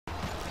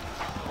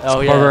Oh, so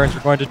yeah. barbarians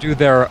are going to do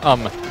their,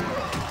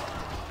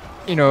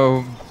 you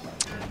know,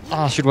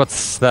 oh shoot,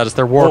 what's that? It's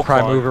their war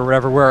cry move or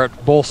whatever, where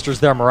it bolsters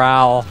their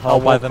morale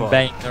by them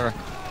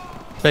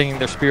banging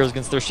their spears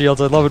against their shields.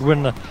 I love it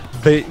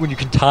when you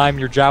can time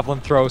your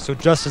javelin throw. So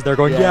just as they're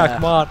going, yeah,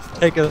 come on,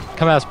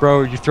 come at us,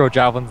 bro, you throw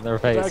javelins in their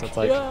face. It's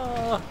like,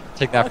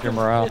 take that for your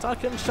morale. I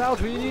can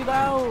shout really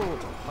loud.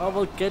 I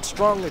will get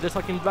stronger, just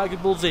like in Dragon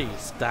Ball Z.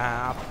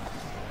 Stab.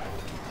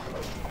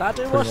 That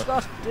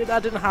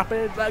didn't happen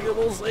in Dragon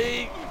Ball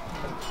Z.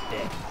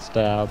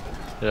 Stab.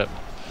 Yep.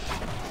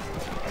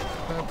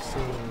 Let's see.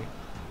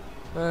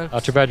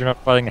 Not too bad you're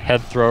not fighting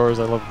head throwers.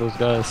 I love those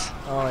guys.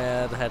 Oh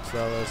yeah, the head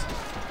throwers.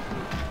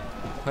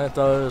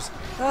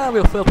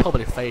 We'll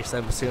probably face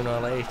them sooner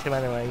or later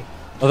anyway.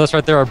 Oh, that's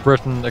right. They're a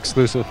Britain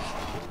exclusive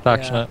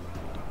faction.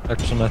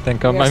 Faction, I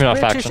think. I mean, not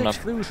British faction.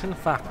 exclusion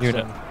faction.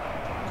 Unit.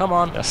 Come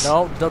on. Yes.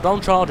 No,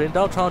 don't charge it.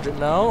 Don't charge it.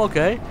 No.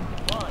 Okay.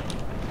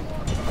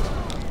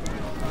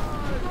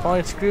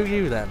 Fine. Screw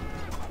you then.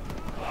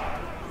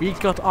 We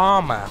got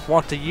armor.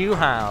 What do you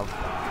have?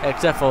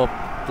 Except for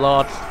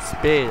large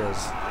spears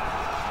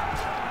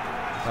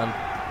and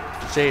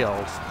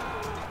shields.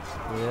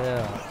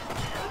 Yeah.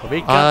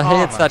 Hey,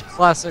 it's that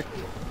classic.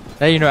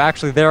 Hey, you know,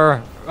 actually,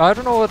 I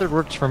don't know whether it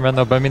works for men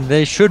though, but I mean,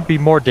 they should be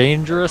more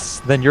dangerous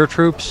than your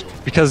troops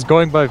because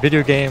going by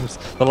video games,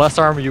 the less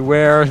armor you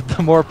wear,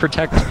 the more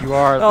protected you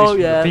are. At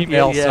least for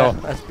females, so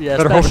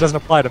better hope it doesn't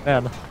apply to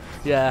men.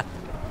 Yeah,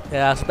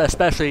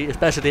 especially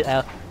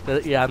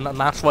yeah, and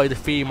that's why the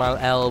female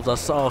elves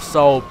are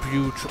so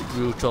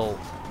brutal.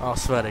 I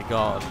swear to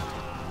God.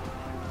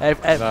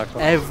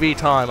 Every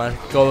time I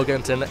go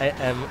against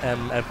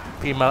a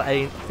female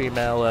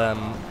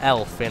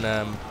elf in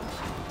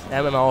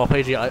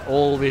MMORPG, I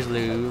always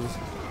lose.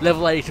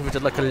 Level 8 which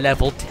is like a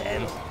level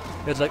 10.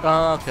 It's like,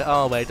 oh okay,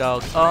 oh wait,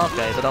 dog, oh,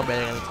 okay, they don't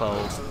wear any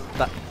clothes.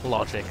 That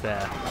logic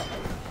there.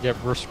 Yep,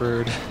 we're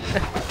screwed.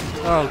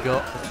 Oh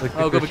god, like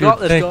oh god, we got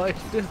this guy.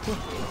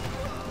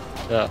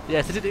 Yeah.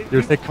 Yes,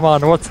 you think, come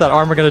on, what's that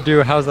armor gonna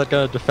do? How's that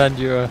gonna defend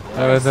you?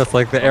 And that's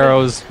like the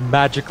arrows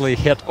magically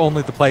hit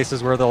only the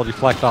places where they'll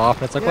deflect off.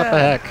 And it's like, what the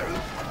heck?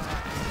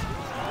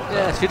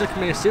 Yeah, she just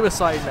committed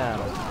suicide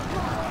now.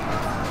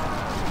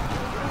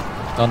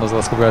 On those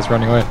little guys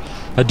running away.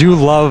 I do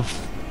love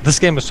this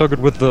game is so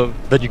good with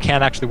that you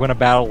can actually win a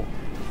battle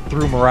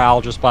through morale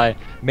just by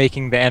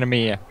making the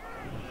enemy,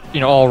 you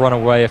know, all run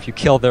away. If you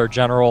kill their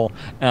general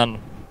and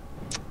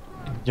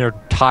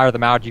tire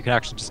them out, you can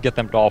actually just get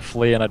them to all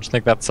flee, and I just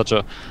think that's such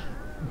a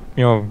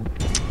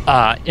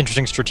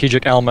interesting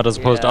strategic element as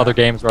opposed to other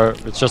games where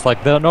it's just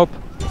like, nope,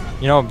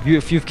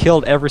 if you've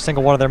killed every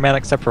single one of their men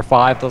except for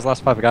 5, those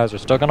last 5 guys are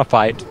still gonna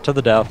fight to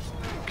the death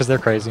because they're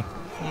crazy.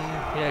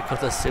 Yeah,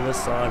 because they're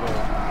suicidal.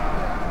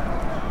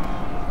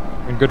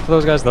 I mean, good for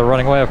those guys. They're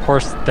running away. Of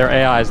course, their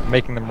AI is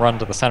making them run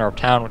to the center of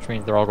town, which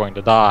means they're all going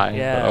to die.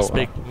 Yeah,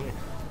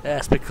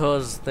 yes,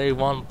 because they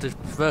want to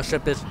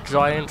worship this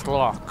giant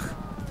rock.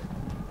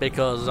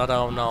 Because I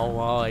don't know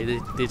why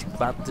this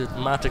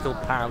magical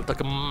power, like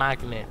a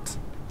magnet.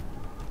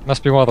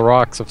 Must be one of the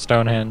rocks of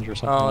Stonehenge or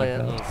something like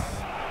that.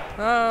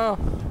 Oh.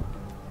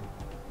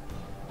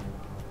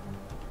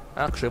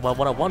 Actually, well,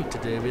 what I want to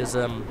do is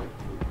I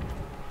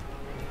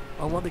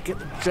want to get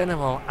the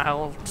general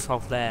out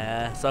of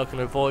there so I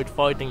can avoid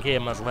fighting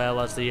him as well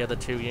as the other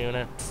 2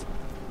 units.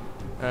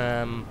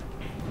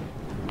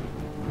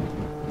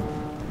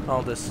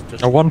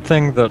 One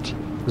thing that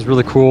is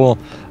really cool,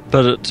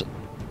 but it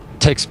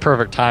takes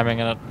perfect timing,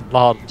 and a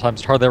lot of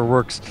times it hardly ever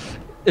works.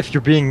 If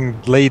you're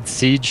being laid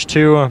siege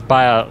to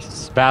by a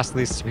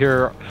vastly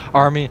superior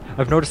army,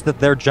 I've noticed that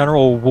their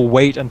general will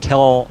wait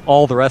until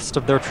all the rest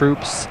of their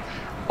troops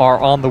are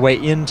on the way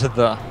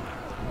into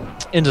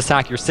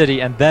sack your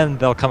city, and then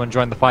they'll come and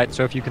join the fight.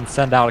 So if you can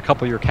send out a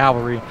couple of your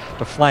cavalry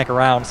to flank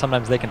around,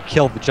 sometimes they can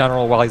kill the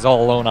general while he's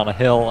all alone on a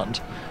hill and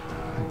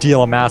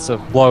deal a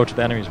massive blow to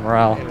the enemy's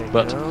morale.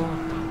 But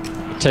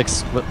it takes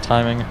split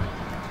timing.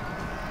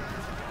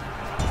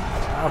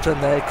 Out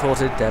and they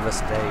caused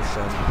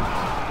devastation.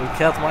 You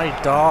killed my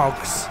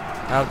dogs.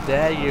 How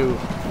dare you?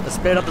 The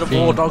spirit of the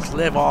war dogs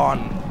live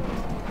on.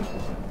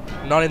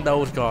 Not in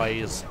those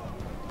guys,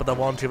 but the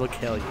ones who will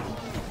kill you.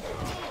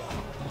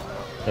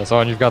 Yeah,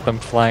 so you've got them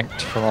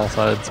flanked from all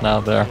sides now.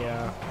 They're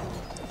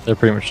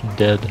pretty much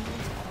dead.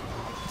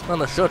 Well,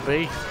 they should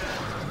be.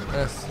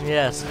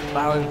 Yes,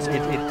 balance.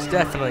 It's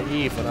definitely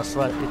even. I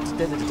swear, it's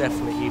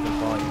definitely even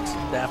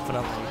fight.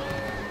 Definitely.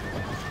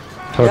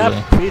 Totally.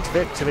 Yep, it's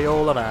victory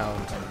all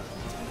around.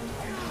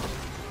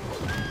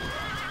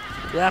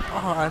 Yep.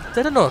 Oh,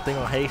 there's another thing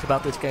I hate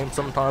about this game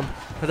sometimes.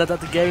 That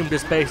the game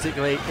just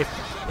basically,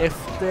 if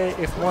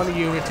one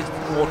unit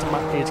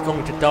is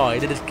going to die,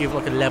 they just give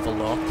like a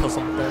level up or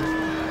something.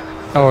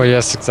 Oh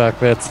yes,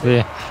 exactly. It's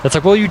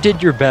like, well, you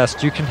did your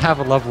best. You can have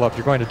a level up.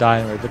 You're going to die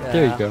anyway. But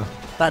there you go.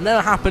 That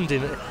never happened to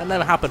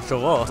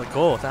us. Of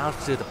course, that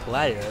happens to the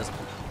players.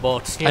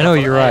 But I know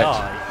you're right.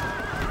 AI.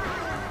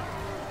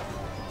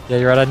 Yeah,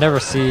 you're right. I never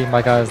see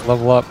my guys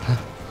level up.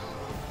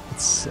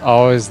 It's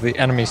always the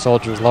enemy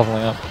soldiers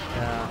leveling up.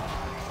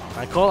 Yeah.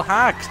 I call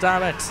hacks,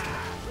 damn it.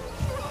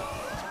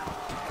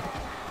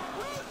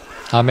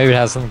 Maybe it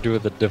has something to do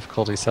with the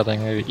difficulty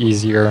setting. Maybe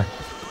easier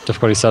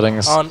difficulty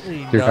settings.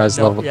 Your guys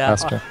level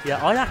faster.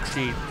 Yeah, I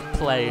actually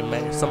play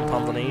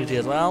sometimes on easy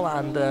as well,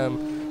 and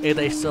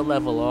they still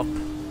level up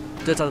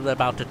just as they're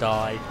about to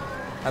die.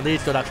 And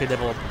these could actually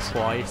level up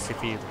twice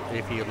if you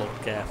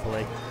look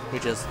carefully,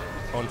 which is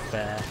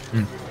unfair.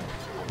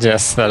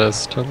 Yes, that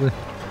is totally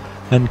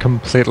and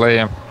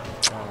completely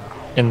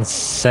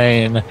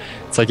insane.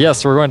 It's like,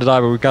 yes, we're going to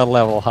die, but we've got a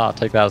level. Ha,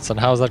 take that. So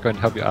how is that going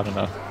to help you? I don't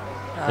know.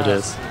 It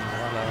is. I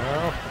don't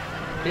know.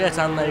 Yes,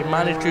 and they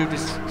managed to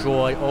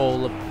destroy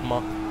all of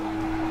my...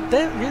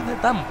 They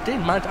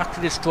managed to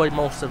actually destroy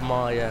most of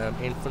my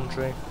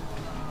infantry.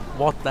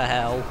 What the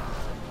hell?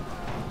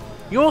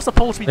 You're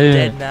supposed to be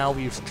dead now,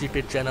 you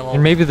stupid general.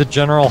 And maybe the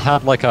general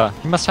had like a...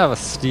 He must have a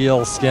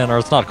steel skin, or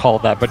it's not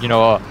called that, but you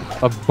know,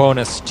 a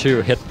bonus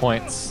to hit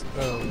points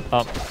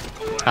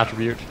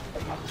attribute.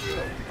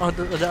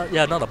 Oh,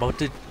 yeah, not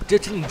about it,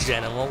 just in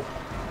general.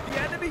 The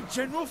enemy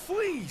general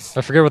flees.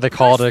 I forget what they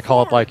call it. They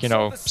call it like, you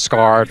know,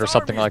 scarred or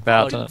something like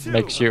that, and it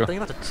makes you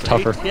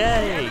tougher.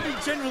 Yay!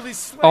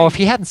 Oh, if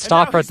he hadn't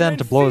stopped right then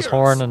to blow his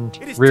horn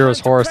and rear his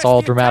horse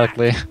all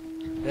dramatically.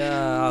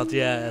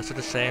 Yeah, such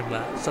a shame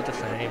that. Such a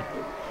shame.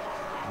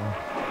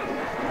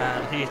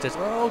 And he says,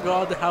 oh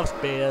god, the house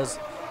bears.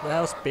 The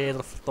house bears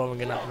are throwing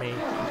it at me.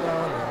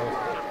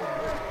 Oh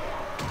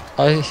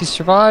no. He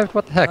survived?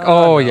 What the heck?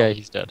 Oh, yeah,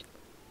 he's dead.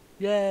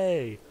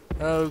 Yay!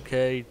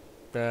 Okay,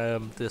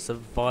 the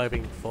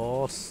surviving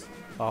force.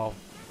 Oh.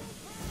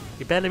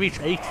 You better reach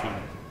 80,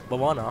 but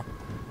why not?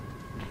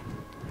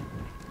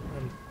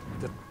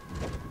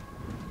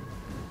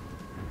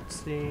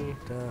 See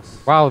this.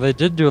 Wow, they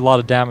did do a lot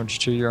of damage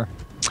to your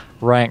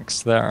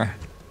ranks there.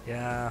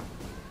 Yeah.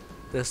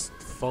 This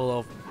full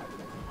of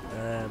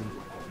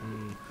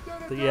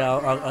yeah,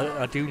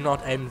 I do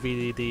not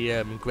envy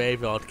the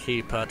graveyard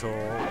keep at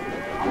all.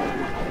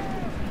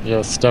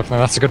 Yes, definitely.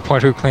 That's a good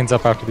point. Who cleans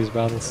up after these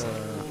battles?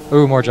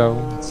 Ooh, more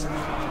Jones.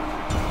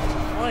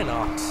 Why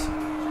not?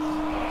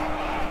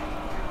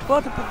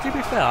 But to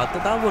be fair,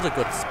 that was a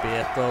good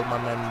spear, though my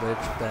men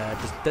there.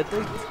 They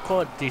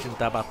quite decent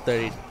about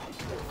 30.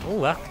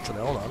 Oh, actually,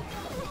 hold on.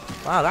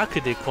 Wow, that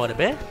could do quite a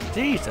bit.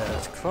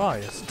 Jesus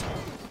Christ.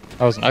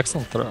 That was an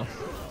excellent throw.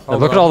 Now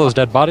look at all those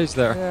dead bodies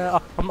there. Yeah,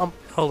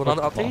 hold on.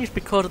 I think it's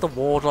because of the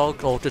war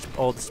dog or just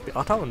all the spear.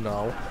 I don't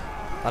know.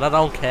 And I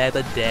don't care.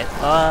 They're dead.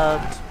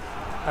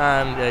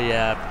 And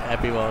yeah,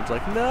 everyone's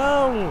like,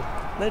 no,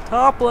 they're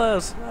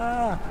topless.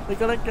 They're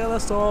gonna kill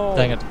us all.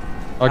 Dang it!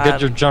 I'll get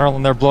your general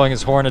in there blowing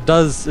his horn. It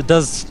does.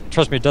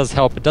 Trust me, it does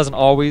help. It doesn't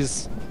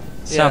always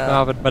snap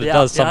out of it, but it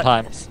does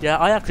sometimes. Yeah,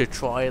 I actually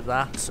tried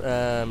that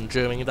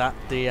during that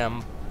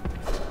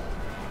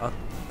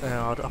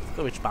I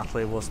forgot which battle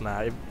it was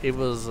now. It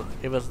was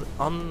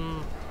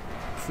on.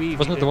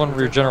 Wasn't it the one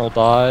where your general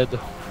died?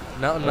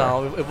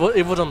 No,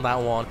 it wasn't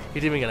that one. He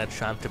didn't even get a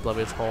chance to blow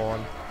his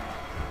horn.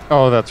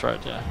 Oh, that's right,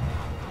 yeah.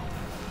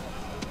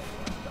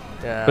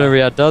 Yeah. But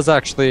yeah, it does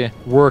actually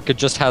work. It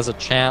just has a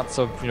chance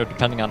of, you know,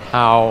 depending on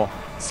how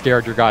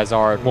scared your guys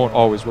are, it won't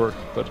always work,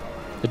 but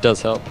it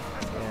does help.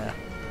 Yeah.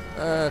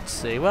 Let's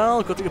see.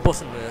 Well, good to get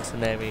busting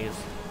mercenaries.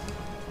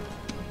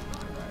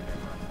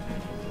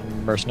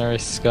 Mercenary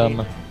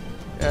scum.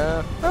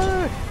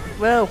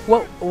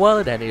 Well,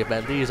 in any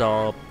event, these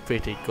are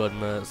pretty good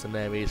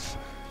mercenaries.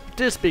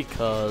 Just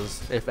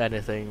because, if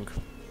anything,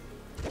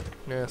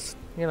 yes,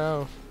 you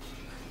know,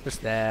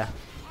 just there.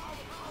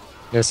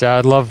 Yes, yeah,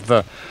 I love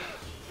the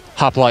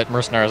hoplite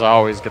mercenaries. I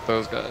always get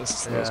those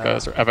guys. Yeah. Those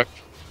guys are epic.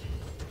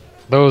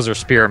 Those are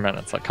spearmen.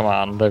 It's like, come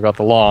on, they've got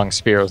the long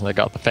spears and they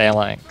got the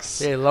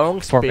phalanx. Yeah,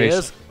 long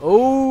spears.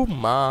 Oh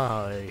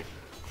my.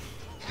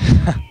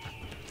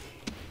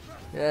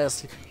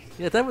 Yes.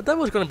 Yeah, that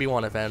was going to be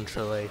one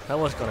eventually.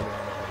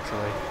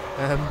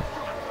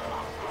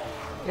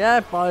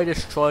 Yeah, but I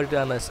destroyed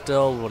them and they're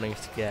still running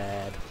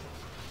scared.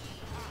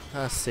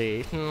 Let's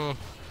see.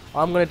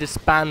 I'm going to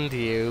disband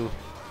you,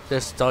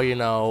 just so you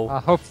know.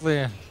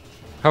 Hopefully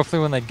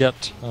when they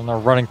get and they're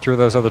running through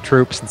those other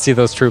troops and see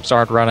those troops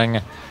aren't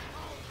running,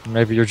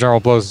 maybe your general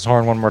blows his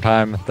horn one more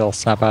time, they'll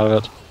snap out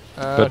of it.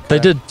 But they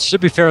did, to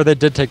be fair, they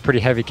did take pretty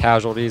heavy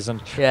casualties,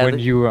 and when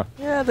you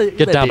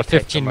get down to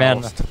 15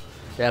 men...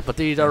 Yeah, but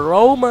these are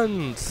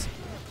Romans!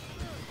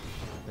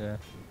 Yeah,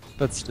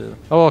 but still.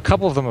 Oh, a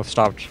couple of them have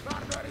stopped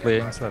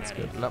fleeing, so that's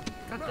good. No.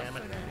 God damn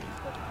it.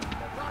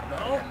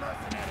 No.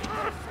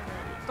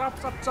 Stop.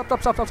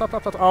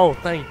 Oh,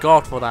 thank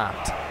God for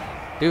that.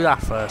 Do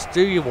that first.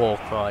 Do your war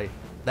cry.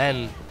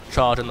 Then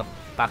charge in the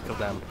back of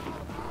them.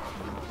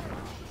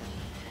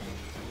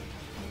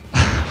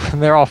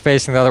 And they're all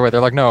facing the other way. They're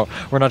like, no,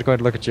 we're not going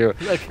to look at you.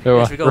 Look,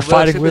 so, we're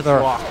fighting with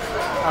our...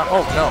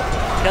 oh, no.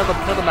 Kill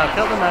them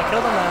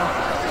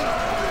now.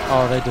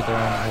 Oh, they did their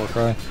own war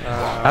cry.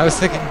 I was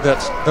thinking that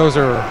those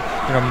are,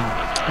 you know,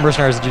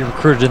 mercenaries that you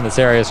recruited in this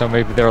area, so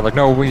maybe they were like,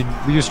 no, we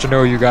used to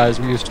know you guys,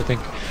 we used to think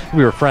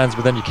we were friends,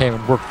 but then you came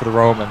and worked for the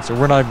Romans, so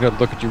we're not even going to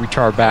look at you, we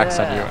turn our backs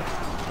on you.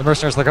 And the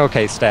mercenaries like,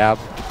 okay, stab.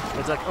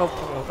 It's like,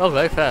 oh,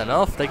 okay, fair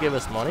enough, they give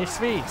us money,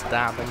 sweet,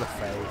 stab in the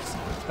face.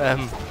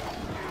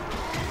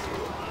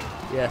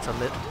 Yeah,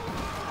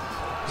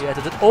 yeah,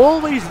 there's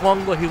always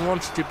one guy who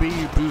wants to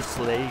be Bruce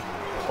Lee.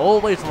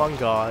 Always one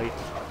guy.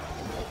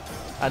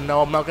 And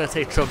no, I'm not going to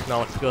say Chuck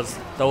Norris because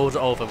those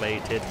are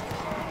overrated.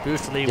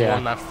 Bruce Lee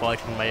won that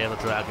fight in May of the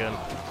Dragon.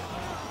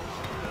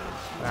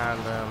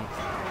 And,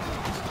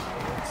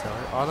 so,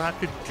 are they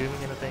actually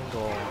doing anything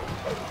or...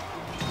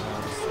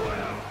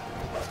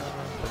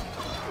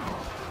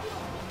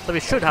 So we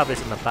should have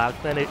this in the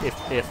back then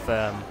if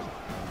a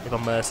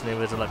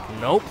mercenary is like,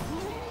 nope.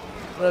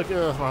 Look,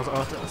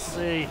 let's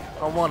see,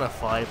 I want to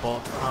fight,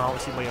 but oh,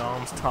 see my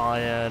arm's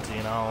tired,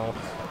 you know.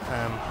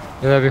 Yeah,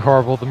 that'd be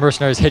horrible. The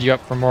mercenaries hit you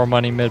up for more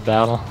money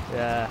mid-battle.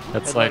 Yeah.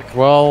 It's like,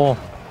 well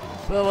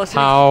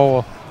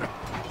how?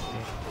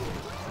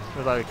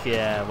 It's like,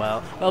 yeah,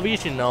 well, we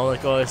usually know,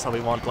 like, oh, so we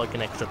want like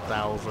an extra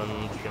 1,000,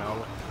 you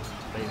know.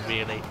 I mean,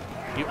 really,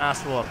 you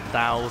ask for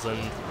 1,000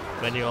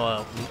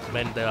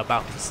 when they're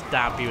about to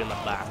stab you in the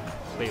back.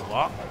 Wait,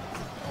 what?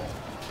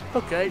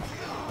 Okay.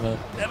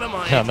 Never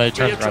mind. Yeah, and they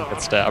turn around and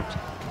get stabbed.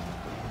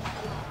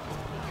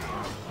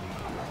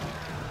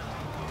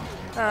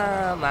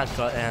 And that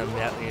guy,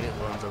 yeah, the unit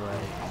runs away.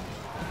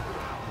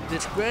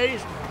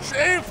 Disgrace!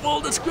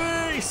 Shameful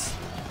disgrace!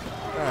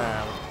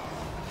 I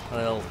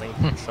don't think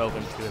I'm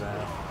choking too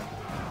now.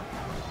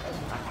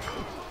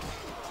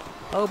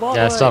 Oh, by the way.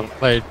 Yeah, I still haven't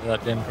played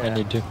that game. I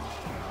need to.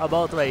 Oh,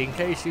 by the way, in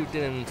case you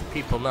didn't,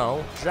 people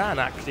know, Jan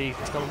actually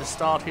is going to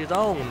start his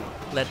own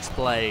Let's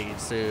Play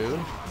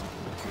soon.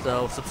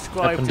 So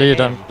subscribe to Indeed,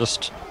 him. I'm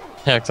just...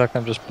 Yeah, exactly.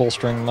 I'm just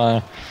bolstering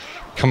my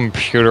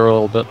computer a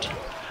little bit.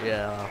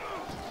 Yeah.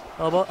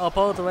 Oh,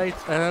 by the way,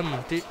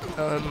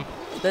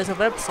 there's a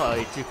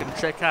website you can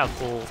check out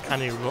called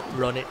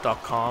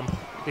canyourunit.com.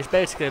 It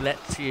basically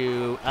lets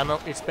you,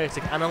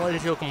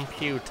 analyze your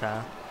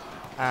computer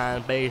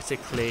and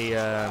basically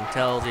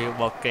tells you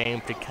what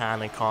games you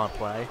can and can't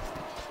play.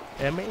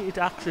 It's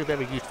actually a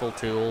very useful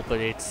tool, but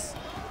it's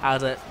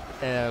has a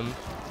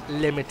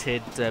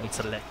limited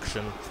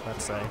selection,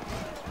 let's say.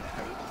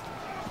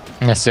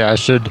 Yes, yeah, I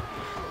should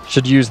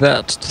use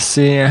that to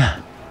see.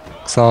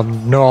 So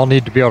I'll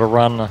need to be able to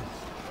run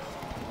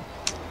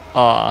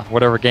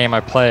whatever game I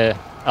play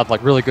at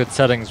like really good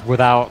settings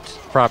without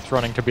fraps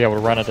running to be able to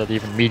run it at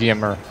even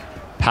medium or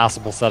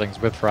passable settings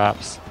with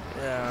fraps.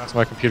 Yeah. So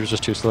my computer's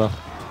just too slow.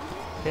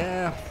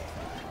 Yeah.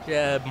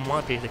 Yeah,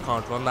 my PC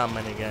can't run that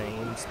many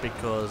games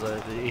because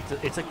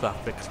it's a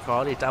graphics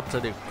card. It's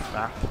absolute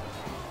crap.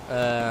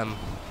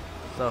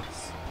 So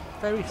it's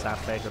very sad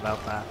thing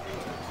about that.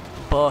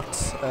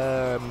 But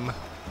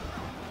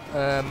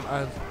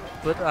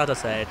but as I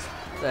said,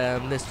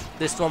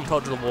 this Storm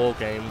Total War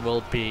game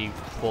will be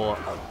for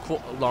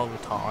a long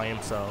time.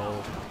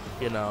 So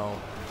you know,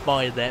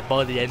 by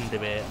the end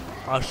of it,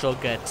 I shall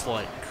get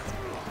a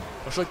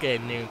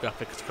new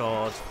graphics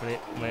card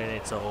when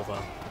it's over.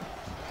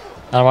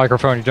 And a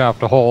microphone you don't have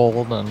to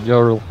hold, and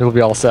you'll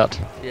be all set.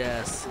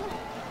 Yes.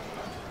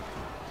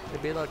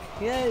 It'd be like,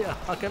 yeah,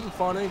 I can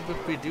finally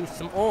produce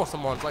some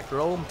awesome ones like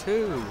Rome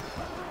 2,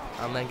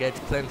 and then get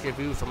plenty of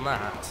views from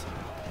that.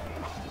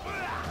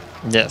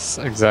 Yes,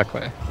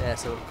 exactly. Yeah,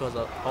 so because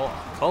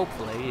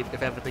hopefully,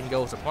 if everything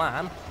goes to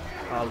plan,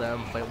 I'll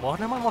wait,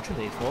 what am I watching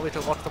these for? We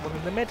should watch the one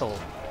in the middle.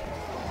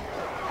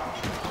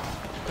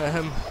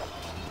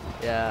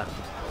 Yeah.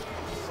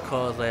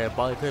 Because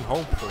by then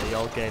hopefully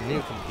I'll get a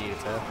new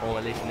computer, or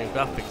at least a new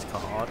graphics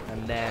card,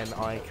 and then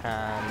I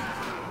can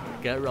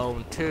get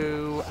Rome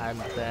 2, and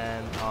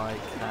then I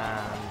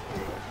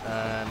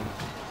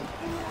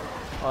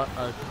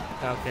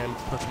can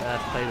put an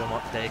play on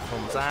what day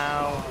comes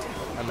out,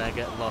 and then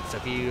get lots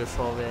of views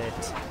for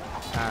it,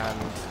 and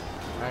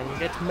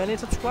get many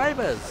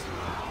subscribers,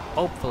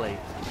 hopefully.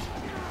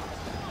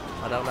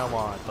 I don't know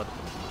why, but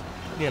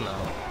you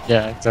know.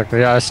 Yeah,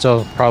 exactly. Yeah, I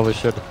still probably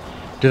should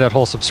do that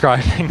whole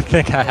subscribing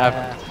thing I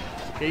haven't.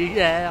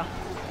 Yeah.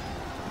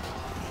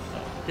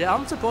 Yeah,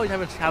 I'm surprised you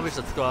haven't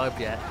subscribed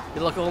yet.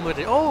 You're like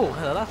already, oh,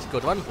 that's a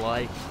good one.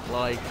 Like,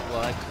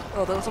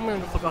 oh, there was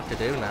something I forgot to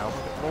do now.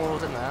 What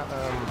was it now?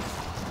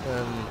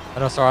 I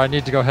know, sorry, I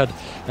need to go ahead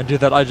and do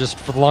that.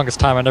 For the longest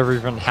time, I never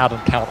even had an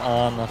account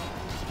on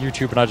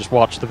YouTube, and I just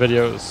watched the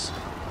videos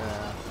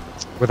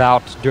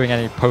without doing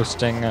any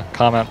posting,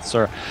 comments,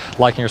 or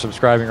liking or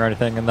subscribing or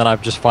anything, and then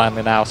I've just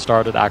finally now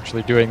started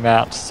actually doing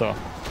that, so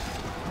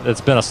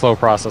it's been a slow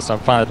process. So I'm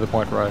finally to the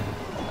point where I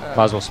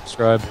might as well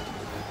subscribe.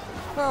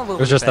 Well, it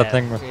was just that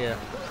thing. Yeah.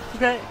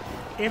 Okay,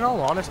 in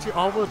all honesty,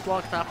 I was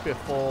like that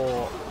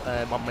before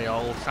on my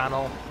old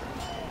channel.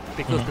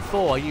 Because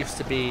before I used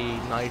to be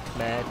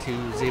Nightmare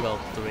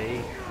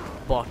 203,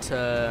 but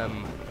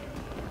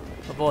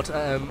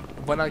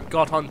when I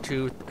got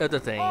onto other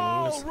things,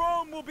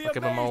 like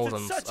MMOs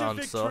and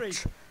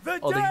such,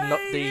 or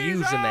the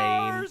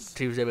username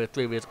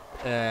 203 was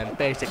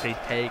basically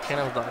taken.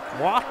 I was like,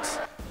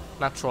 what?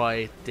 That's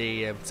why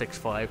the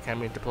 6.5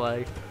 came into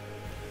play.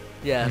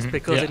 Yes,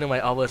 because anyway,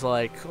 I was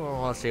like,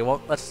 oh, let's see what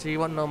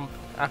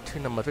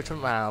active numbers. Which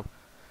one now?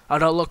 I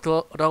don't like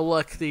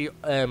the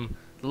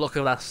look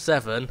of that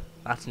 7.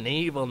 That's an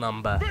evil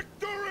number.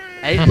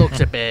 8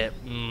 looks a bit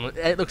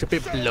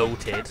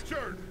bloated.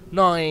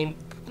 9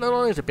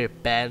 is a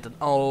bit bent and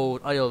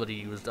old. I already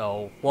used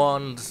old.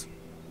 1's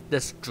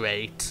this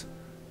straight.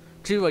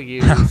 2 I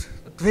use.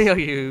 3 I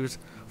use.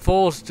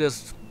 4's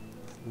just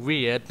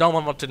weird. No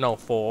one wants to know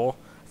 4.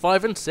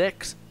 5 and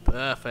 6,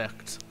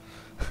 perfect.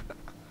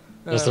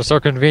 Yes, they're so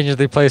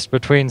conveniently placed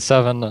between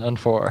 7 and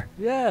 4.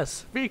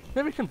 Yes,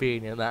 very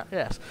convenient that,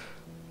 yes.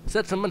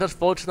 Settlement has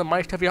fought to the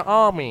might of your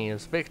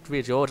armies. Victory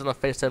is yours and the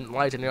face them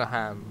light in your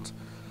hands.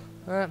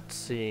 Let's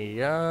see,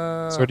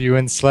 So do you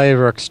enslave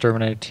or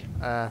exterminate?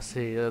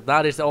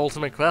 that is the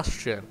ultimate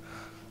question.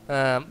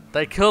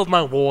 They killed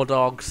my war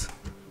dogs.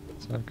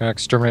 So I'm gonna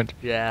exterminate.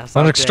 Yes.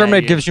 Well,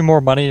 exterminate gives you more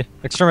money.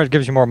 Exterminate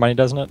gives you more money,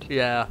 doesn't it?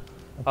 Yeah.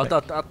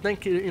 Okay. I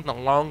think in the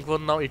long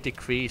run, though, it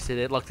decreases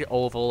it, like the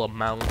overall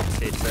amount.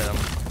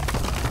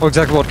 Well,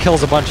 exactly. Well, it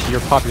kills a bunch of your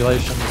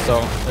population,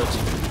 so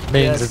it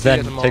means it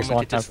then takes a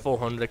long time. It's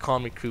 400. They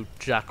can't recruit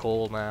jack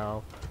all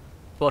now.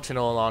 But in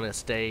all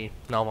honesty,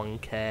 no one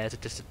cares.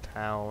 It's just a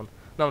town.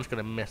 No one's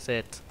gonna miss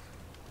it.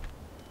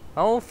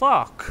 Oh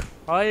fuck!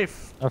 I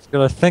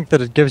think that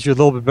it gives you a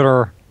little bit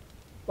better,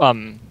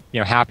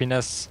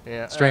 happiness.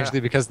 Yeah. Strangely,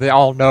 because they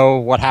all know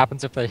what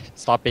happens if they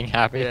stop being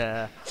happy.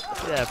 Yeah.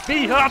 Yeah.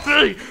 Be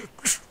happy.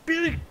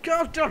 Be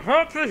goddamn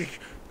happy.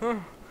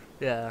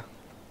 Yeah.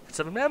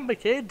 So remember,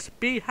 kids,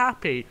 be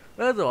happy.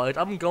 Otherwise,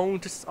 I'm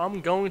going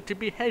to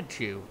behead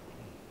you.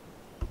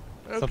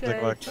 Okay,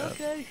 Something like that.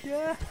 Okay,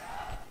 yeah.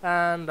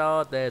 And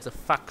there's a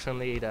faction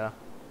leader.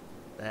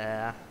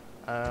 There.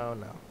 Oh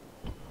no.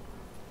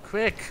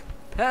 Quick,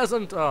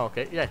 peasant. Oh,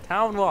 okay. Yeah,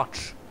 town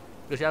watch.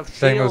 Because you have shields.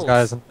 Seeing those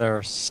guys in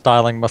their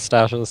styling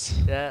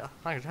mustaches. Yeah.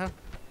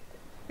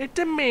 It's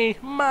me,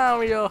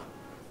 Mario.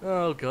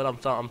 Oh god,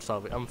 I'm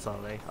sorry.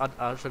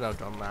 I should have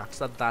done that.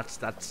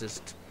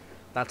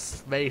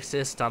 That's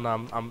racist,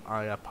 and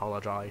I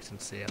apologize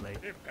sincerely.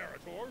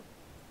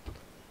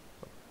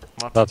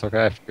 What? That's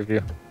okay, I forgive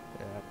you.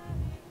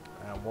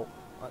 Yeah. Well,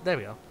 there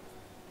we go.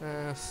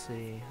 Let's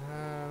see.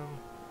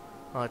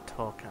 I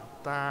talk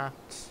out that.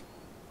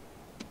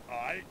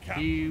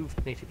 You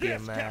need to be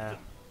in there.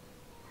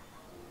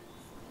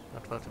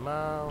 Not let him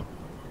out.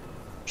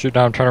 Shoot,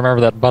 now I'm trying to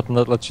remember that button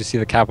that lets you see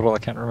the capital. I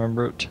can't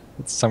remember it.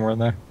 It's somewhere in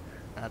there.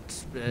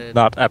 That's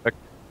not epic.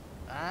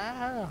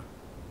 Ah.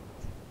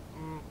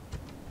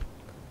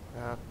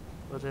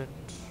 Was it?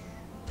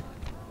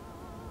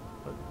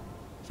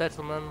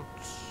 Settlement?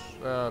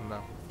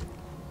 No.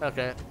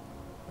 Okay.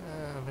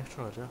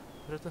 Victoria.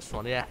 What is this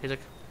one? Yeah, he's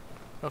like.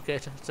 Okay,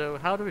 so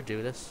how do we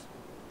do this?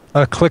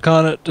 Click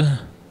on it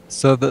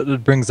so that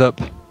it brings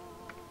up.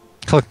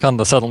 Click on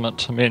the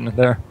settlement. I mean,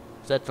 there.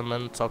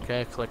 Settlement.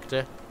 Okay, clicked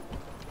it.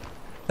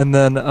 And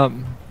then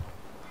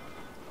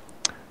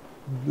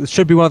it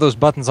should be one of those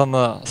buttons on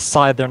the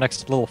side there next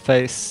to the little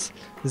face.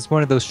 This is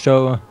one of those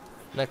show.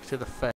 Next to the face.